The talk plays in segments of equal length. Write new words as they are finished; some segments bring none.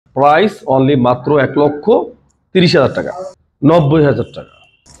Price only মাত্র 1,30,000 টাকা, 90,000 টাকা,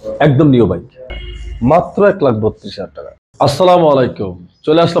 একদম নিউ বাইক, মাত্র 1,32,000 টাকা। আসসালামু আলাইকুম,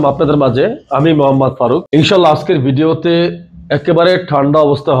 চলে আসলাম আপনাদের মাঝে, আমি মোহাম্মদ ফারুক। ইনশাল্লাহ আজকের ভিডিওতে একেবারে ঠান্ডা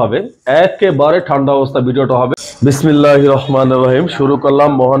অবস্থা হবে, একেবারে ঠান্ডা অবস্থা ভিডিওটা হবে। বিসমিল্লাহির রহমানির রহিম, শুরু করলাম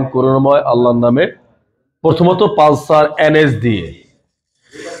মহান করুণাময় আল্লাহর নামে। প্রথমত পালসার এনএস দিয়ে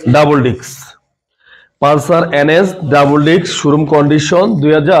ডাবল ডিক্স, পালসার এনএস ডাবল ডিক্স শোরুম কন্ডিশন,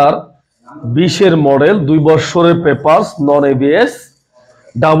 2020-এর মডেল, 2 বছরের পেপারস, নন এবিএস,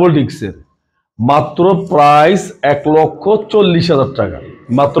 ডাবল ডিক্সের, মাত্র প্রাইস 1,40,000 টাকা,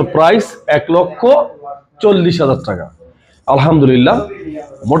 মাত্র প্রাইস 1,40,000 টাকা। আলহামদুলিল্লাহ,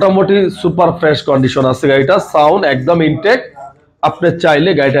 মোটামুটি সুপার ফ্রেশ কন্ডিশন আছে গাড়িটা, সাউন্ড একদম ইনটেক, আপনি চাইলে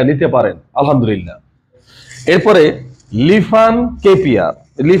গাড়িটা নিতে পারেন আলহামদুলিল্লাহ। এরপরে লিফান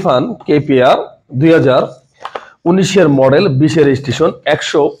কেপিআর 2019-এর মডেল, 20-এর রেজিস্ট্রেশন,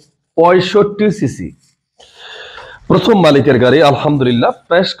 165 সিসি, প্রথম মালিকের গাড়ি, আলহামদুলিল্লাহ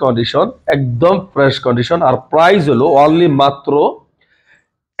ফ্রেশ কন্ডিশন, একদম ফ্রেশ কন্ডিশন। আর প্রাইস হলো অনলি মাত্র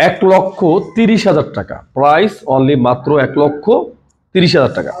 1,30,000 টাকা, প্রাইস অনলি মাত্র 1,30,000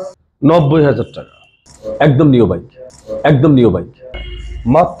 টাকা, 90,000 টাকা, একদম নিউ বাইক, একদম নিউ বাইক,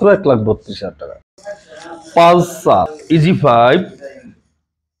 মাত্র 1,32,000 টাকা। পালসার EG5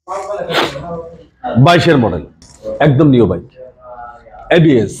 22-এর মডেল, একদম new bike,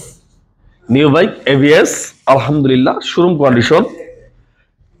 ABS, new bike ABS, আলহামদুলিল্লাহ শোরুম কন্ডিশন,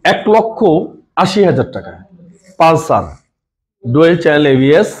 1,80,000 টাকা। Pulsar dual channel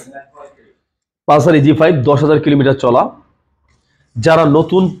ABS, Pulsar EG5, 10,000 kilometre চলা। যারা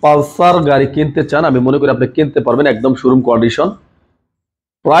নতুন পালসার গাড়ি কিনতে চান, আমি মনে করি আপনি কিনতে পারবেন, একদম শোরুম কন্ডিশন,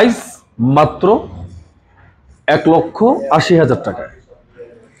 প্রাইস মাত্র 1,80,000 টাকা।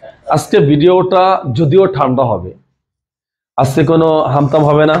 আজকে ভিডিওটা যদিও ঠান্ডা হবে, আজকে কোনো হামতাম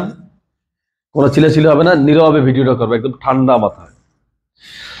হবে না, কোনো চিলাচিলি হবে না, নীরবে ভিডিওটা করবে, একদম ঠান্ডা মাথায়।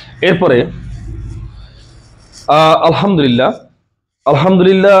 এরপরে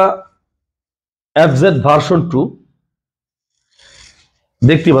আলহামদুলিল্লাহ FZ ভার্সন 2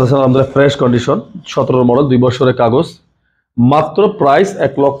 দেখতে পাচ্ছেন, আলহামদুলিল্লাহ ফ্রেশ কন্ডিশন, 17 মডেল, 2 বছরের কাগজ, মাত্র প্রাইস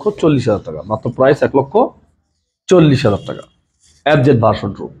 1,40,000 টাকা, মাত্র প্রাইস 1,40,000 টাকা, FZ ভার্সন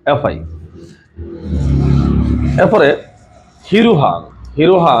 2 FI। এরপরে hero Hang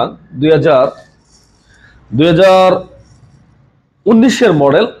 2019-এর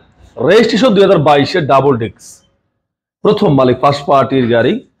model, registration 2022-এর, double ডিক্স, প্রথম মালিক, ফার্স্ট পার্টির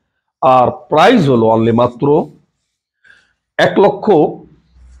গাড়ি। আর প্রাইস হলো অনলি মাত্র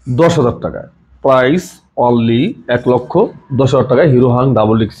 1,10,000 টাকা, প্রাইস অনলি 1,10,000 টাকা, হিরো হাং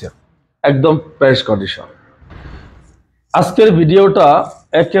ডাবল ডিক্সের, একদম ফ্রেশ কন্ডিশন। আজকের ভিডিওটা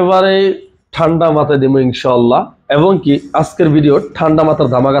একেবারে ঠান্ডা মাথায় দেবো ইনশাআল্লাহ, এবং কি আজকের ভিডিও ঠান্ডা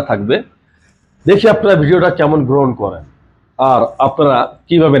মাথার ধামাকা থাকবে। দেখি আপনারা ভিডিওটা কেমন গ্রহণ করেন আর আপনারা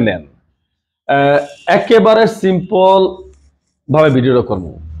কিভাবে নেন। একেবারে সিম্পল ভাবে ভিডিওটা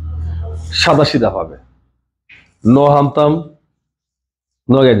করবো, সাদা সিধা ভাবে, নো হামতাম,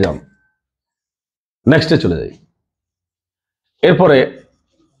 নো গেজাম। নেক্সটে চলে যাই। এরপরে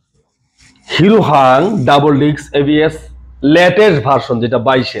হিরো হাং ডাবল ডিক্স এবিএস লেটেস্ট ভার্সন, যেটা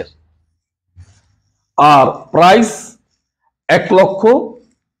 22-এর, আর প্রাইস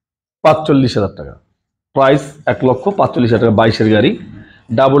 1,45,000 টাকা, প্রাইস 1,45,000 টাকা, 22-এর গাড়ি,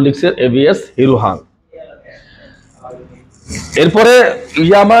 ডাবল ডিক্সের এবিএস হিরো হাং। এরপরে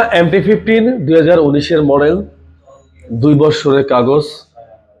ইয়ামা MT-15 2019-এর মডেল, 2 বছরের কাগজ,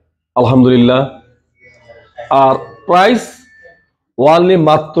 আলহামদুলিল্লাহ। আর প্রাইস ওয়ানলি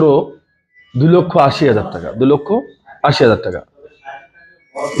মাত্র 2,80,000 টাকা, 2,80,000 টাকা।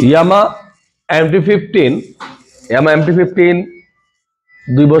 ইয়ামা MT-15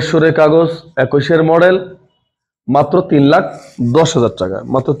 2 বছরের কাগজ, 21-এর মডেল, মাত্র 3,10,000 টাকা,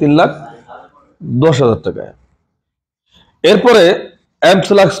 মাত্র 3,10,000 টাকায়। এরপরে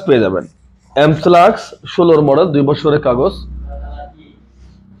এমসলাক্স পেয়ে যাবেন, এমসলাক্স 16-র মডেল, 2 বছরের কাগজ,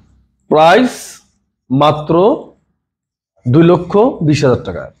 প্রাইস মাত্র 2,20,000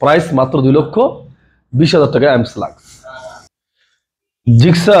 টাকা, প্রাইস মাত্র 2,20,000 টাকা এমসলাক্স।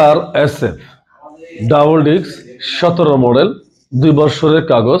 জিক্সার SF ডাবল ডিক্স 17 মডেল, 2 বছরের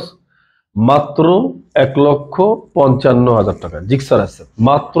কাগজ, মাত্র 1,55,000 টাকা, জিক্সার SF,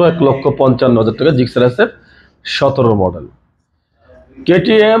 মাত্র 1,55,000 টাকা, Gixxer SF 17 model.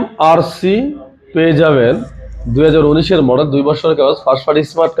 KTM RC পেয়ে যাবেন, 2019-এর মডেল, 2 বছরের কাগজ, ফার্স্ট পার্টি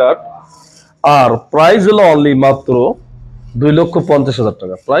স্মার্ট কার্ড, আর প্রাইস হলো অনলি মাত্র 2,50,000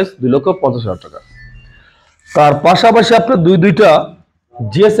 টাকা, প্রাইস 2,50,000 টাকা। তার পাশাপাশি আপনি দুইটা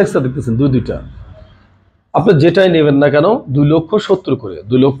GSX দেখতেছেন, দুইটা আপনি যেটাই নেবেন না কেন 2,70,000 করে,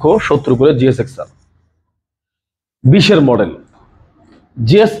 2,70,000 করে GSX-R 20-এর মডেল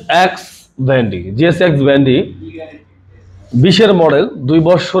GSX ভ্যান্ডি 20-এর মডেল 2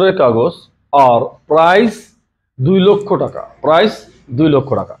 বছরের কাগজ আর প্রাইস 2 লক্ষ টাকা, প্রাইস 2 লক্ষ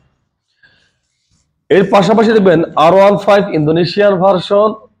টাকা। এর পাশাপাশি দেখবেন R15 ইন্দোনেশিয়ান ভার্সন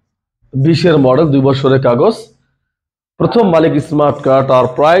 20-এর মডেল 2 বছরের কাগজ, প্রথম মালিক স্মার্ট কার্ড আর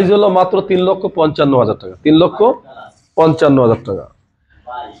প্রাইস হলো মাত্র 3,55,000 টাকা, 3,55,000 টাকা।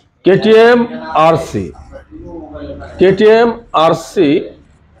 KTM RC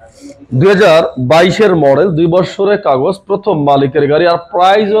 2022-এর মডেল 2 বছরের কাগজ, প্রথম মালিকের গাড়ি আর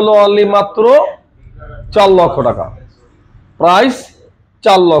প্রাইস হলো অনলি মাত্র 4 লক্ষ টাকা, প্রাইস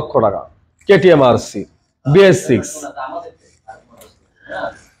 4 লক্ষ টাকা। KTM RC BS6।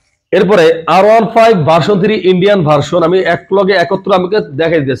 এরপরে R15 ভার্সন 3 ইন্ডিয়ান ভার্সন, আমি এক লগে একত্র আমাকে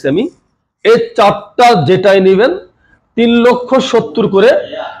দেখাই দিয়েছি। আমি এই চারটা যেটাই নেবেন 3,70,000 করে,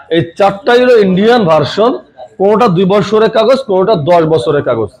 এই চারটাই হলো ইন্ডিয়ান ভার্সন, কোনটা 2 বছরের কাগজ, কোনটা 10 বছরের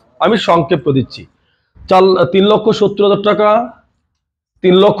কাগজ। আমি সংক্ষেপ করে দিচ্ছি, 3,70,000 টাকা,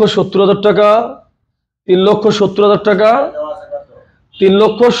 3,70,000 টাকা, 3,70,000 টাকা,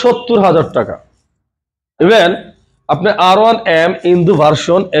 3,70,000 টাকা। ইভেন আপনি R1M ইন্দু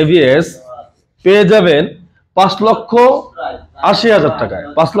ভার্সন ABS পেয়ে যাবেন 5,80,000 টাকায়,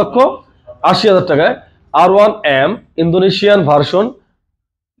 5,80,000 টাকায় R1M Indonesian version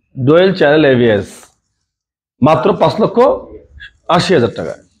dual channel ABS মাত্র 5,80,000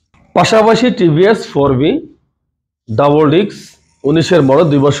 টাকায়। পাশাপাশি TVS 4V double disc 19-এর model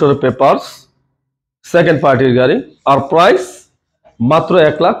 2 বছরের পেপারস, সেকেন্ড পার্টির গাড়ি আর প্রাইস মাত্র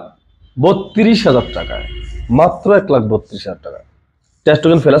 1,32,000 টাকায়, মাত্র 1,32,000 টাকা। টেস্ট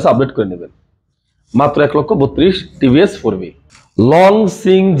টোকেন ফেলাস আপডেট করে নেবেন, মাত্র 1,32,000 TVS 4V। Long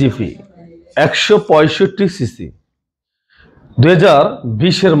Singh GP 165 CC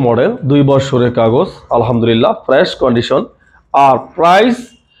 2020-এর model 2 বছরের কাগজ, আলহামদুলিল্লাহ ফ্রেশ কন্ডিশন আর প্রাইস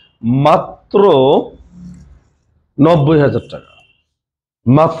মাত্র 90,000 টাকা,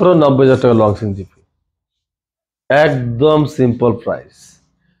 মাত্র 90,000 টাকা লং সিং জিপি, একদম সিম্পল প্রাইস।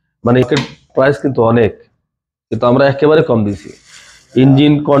 মানে প্রাইস কিন্তু অনেক, কিন্তু আমরা একেবারে কম দিয়েছি।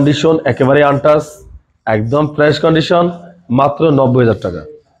 ইঞ্জিন কন্ডিশন একেবারে আনটাচ, একদম ফ্রেশ কন্ডিশন, মাত্র 90,000 টাকা।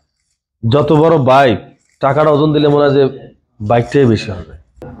 যত বড় বাইক টাকাটা ওজন দিলে মনে হয় যে বাইকটাই বেশি হবে।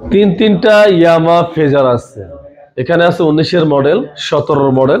 তিনটা ইয়ামা ফেজার আছে, এখানে আছে 19-এর মডেল,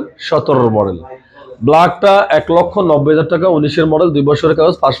 17-র মডেল। ব্ল্যাকটা 1,90,000 টাকা, 19-এর মডেল 2 বছরের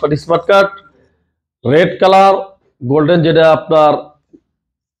কাগজ, first party smart card, red colour golden, যেটা আপনার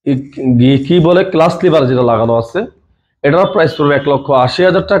কি বলে ক্লাস লিভার যেটা লাগানো আছে, এটার প্রাইস পড়বে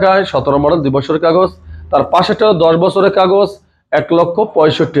 1,80,000 টাকায়, 17 মডেল 2 বছরের কাগজ। তার পাশেটা 10 বছরের কাগজ,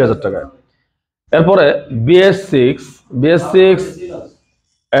 1,65,000 টাকায়। এরপরে BS6 1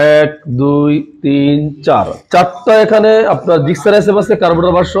 2 3 4 চারটা, এখানে আপনার জিক্সার এসএফ আছে,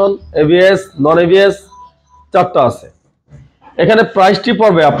 কার্বোরেটর ভার্সন, ABS নন ABS চারটা আছে। এখানে প্রাইসটি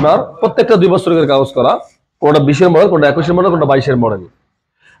পড়বে আপনার প্রত্যেকটা 2 বছরের কাগজ করা, কোনটা 20-এর মডেল, কোনটা 21-এর মডেল, কোনটা 22-এর মডেল।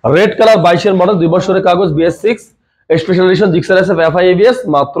 রেড কালার 22-এর মডেল 2 বছরের কাগজ, BS6 special edition Gixxer SF FI ABS,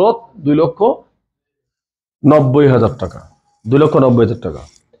 মাত্র 2,90,000 টাকা, 2,90,000 টাকা।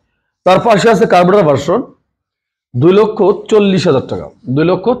 তার পাশে আছে কার্বোরেটর ভার্সন 2,40,000 টাকা,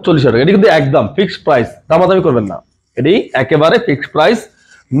 2,40,000 টাকা। এটি কিন্তু একদম ফিক্সড প্রাইস, দামাদামি করবেন না, এটি একেবারে ফিক্সড প্রাইস,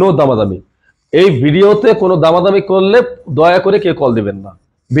 নো দামাদামি। এই ভিডিওতে কোনো দামাদামি করলে দয়া করে কেউ কল দিবেন না,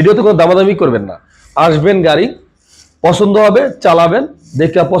 ভিডিওতে কোনো দামাদামি করবেন না। আসবেন, গাড়ি পছন্দ হবে চালাবেন,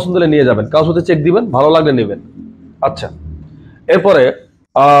 দেখে পছন্দ হলে নিয়ে যাবেন, কারোর সাথে চেক দিবেন, ভালো লাগলে নেবেন। আচ্ছা, এরপরে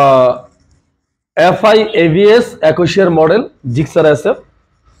FI ABS 21-এর model Gixxer SF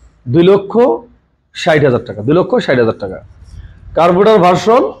 2,60,000 টাকা, 2,60,000 টাকা। কার্বোরেটর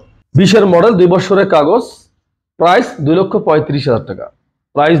ভার্সন 20-এর মডেল 2 বছরের কাগজ, প্রাইস 2,35,000 টাকা,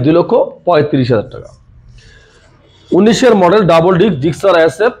 প্রাইস 2,35,000 টাকা। 19-এর model double disc Gixxer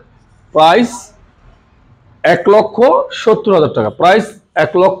SF, price 1,70,000 টাকা, প্রাইস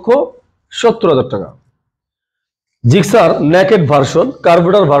 1,70,000 টাকা। Gixxer naked version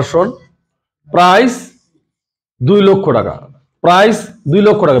carburettor version, price 2 লক্ষ টাকা, প্রাইস 2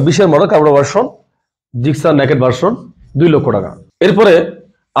 লক্ষ টাকা। 20-এর model carburettor version Gixxer naked version 2 লক্ষ টাকা। এরপরে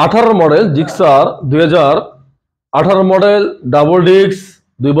 18 model Gixxer 2018 model double disc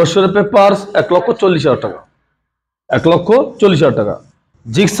 2 বছরের পেপারস, 1,40,000 টাকা, 1,40,000 টাকা।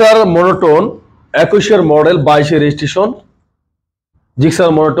 Gixxer monotone 21-এর model 22-এর registration, Gixxer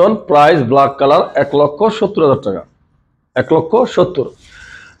monotone price black colour, 1,70,000 টাকা, 1,70,000।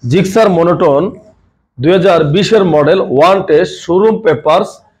 Gixxer monotone 2020-এর model one test showroom papers,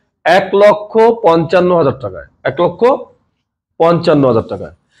 1,55,000 টাকায়, 1,55,000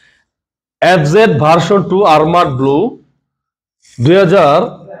 টাকায়। এফজেড ভার্সন 2 আর্মার্ড ব্লু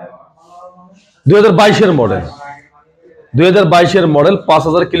 2022 এর মডেল, 2022 এর মডেল,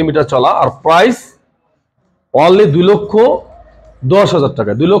 5000 কিলোমিটার চলা, আর প্রাইস অনলি 2,10,000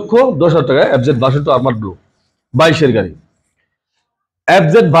 টাকা, 2,10,000 টাকা। এফজেড ভার্সন 2 আর্মার্ড ব্লু 22 এর গাড়ি।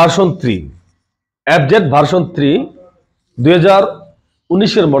 এফজেড ভার্সন 3, এফজেড ভার্সন 3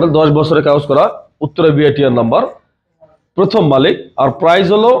 2019 এর মডেল, 10 বছরের কাগজ করা, উত্তরে বিআইটিআর নাম্বার, প্রথম মালিক, আর প্রাইস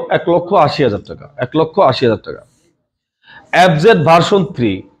হলো 1,80,000 টাকা, 1,80,000 টাকা। এফজেড ভার্সন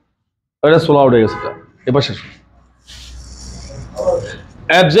 3 এটা সোল আউট হয়ে গেছে, এবার শেষ।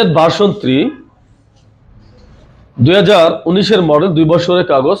 এফজেড ভার্সন 3 2019 এর মডেল, 2 বছরের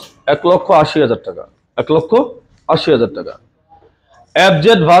কাগজ, 1,80,000 টাকা, 1,80,000 টাকা।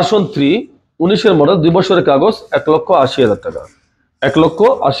 এফজেড ভার্সন 3 19 এর মডেল, 2 বছরের কাগজ, 1,80,000 টাকা,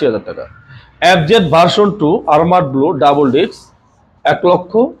 1,80,000 টাকা। FZ version 2 armoured blue double disc,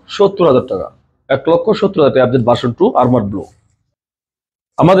 1,70,000 টাকা, 1,70,000 টাকা। FZ version 2 armoured blue.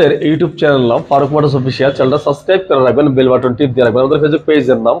 আমাদের ইউটিউব চ্যানেল নাম ফারুক মোটরস অফিসিয়াল, চ্যানেলটা সাবস্ক্রাইব করে রাখবেন, বেল বাটন টিপ দিয়ে রাখবেন। আমাদের ফেসবুক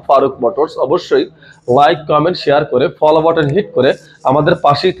পেজের নাম ফারুক মোটরস। অবশ্যই লাইক, কমেন্ট, শেয়ার করে ফলো বাটন হিট করে আমাদের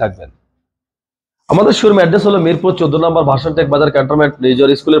পাশেই থাকবেন। আমাদের শোরুম অ্যাড্রেস হলো মিরপুর 14 নম্বর ভাষানটেক বাজার ক্যান্টনমেন্ট, নিজের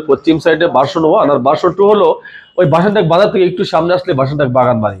স্কুলের পশ্চিম সাইডে। ভার্সন 1 আর ভার্সন 2 হলো ওই ভাষানটেক বাজার থেকে একটু সামনে আসলে ভাষানটেক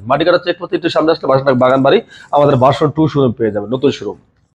বাগান বাড়ি, মাটিকাটা চেক করতে একটু সামনে আসলে ভাষানটেক বাগান বাড়ি, আমাদের ভার্সন 2 শোরুম পেয়ে যাবেন, নতুন শোরুম।